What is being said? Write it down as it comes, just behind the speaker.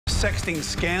sexting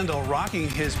scandal rocking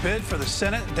his bid for the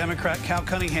Senate. Democrat Cal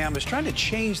Cunningham is trying to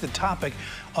change the topic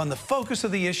on the focus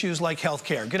of the issues like health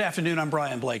care. Good afternoon, I'm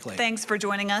Brian Blakely. Thanks for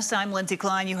joining us. I'm Lindsay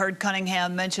Klein. You heard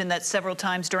Cunningham mention that several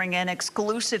times during an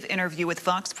exclusive interview with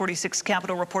Fox 46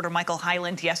 Capitol reporter Michael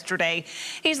Hyland yesterday.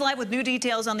 He's live with new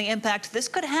details on the impact this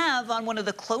could have on one of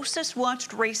the closest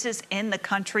watched races in the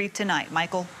country tonight.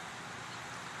 Michael.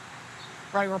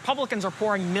 Right, Republicans are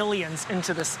pouring millions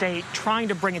into the state, trying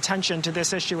to bring attention to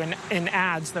this issue in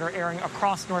ads that are airing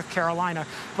across North Carolina.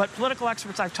 But political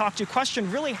experts I've talked to question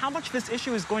really how much this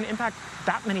issue is going to impact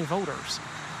that many voters.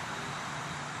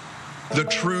 The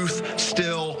truth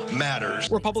still matters.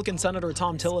 Republican Senator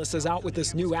Tom Tillis is out with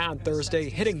this new ad Thursday,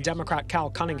 hitting Democrat Cal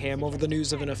Cunningham over the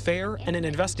news of an affair and an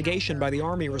investigation by the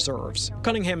Army Reserves.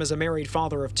 Cunningham is a married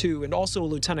father of two and also a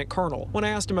lieutenant colonel. When I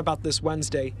asked him about this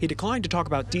Wednesday, he declined to talk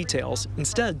about details,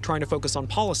 instead trying to focus on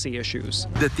policy issues.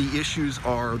 That the issues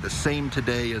are the same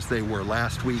today as they were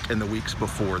last week and the weeks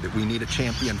before, that we need a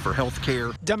champion for health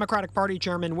care. Democratic Party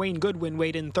Chairman Wayne Goodwin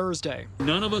weighed in Thursday.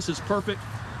 None of us is perfect.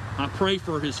 I pray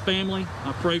for his family.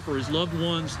 I pray for his loved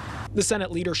ones. The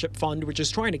Senate Leadership Fund, which is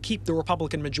trying to keep the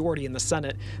Republican majority in the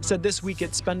Senate, said this week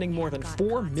it's spending more than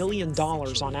 $4 million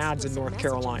on ads in North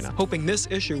Carolina, hoping this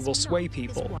issue will sway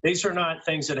people. These are not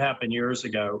things that happened years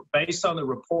ago. Based on the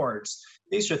reports,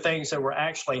 these are things that were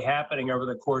actually happening over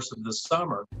the course of the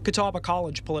summer. Catawba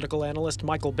College political analyst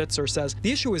Michael Bitzer says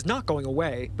the issue is not going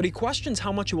away, but he questions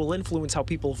how much it will influence how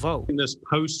people vote. In this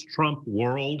post-Trump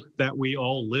world that we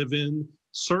all live in,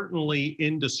 certainly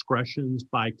indiscretions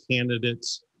by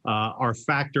candidates are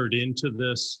factored into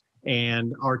this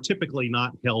and are typically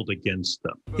not held against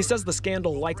them. He says the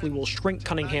scandal likely will shrink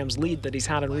Cunningham's lead that he's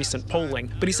had in recent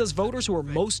polling, but he says voters who are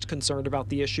most concerned about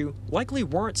the issue likely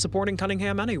weren't supporting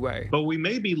Cunningham anyway. But we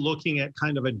may be looking at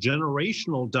kind of a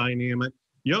generational dynamic,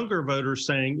 younger voters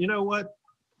saying, you know what,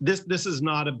 this is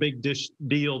not a big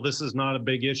deal, this is not a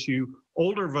big issue.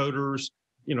 Older voters,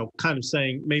 kind of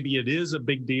saying maybe it is a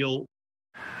big deal.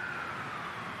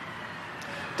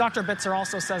 Dr. Bitzer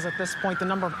also says at this point the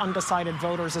number of undecided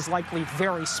voters is likely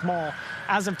very small.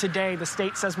 As of today, the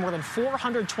state says more than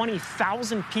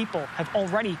 420,000 people have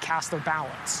already cast their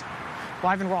ballots.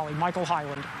 Live in Raleigh, Michael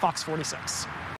Hyland, Fox 46.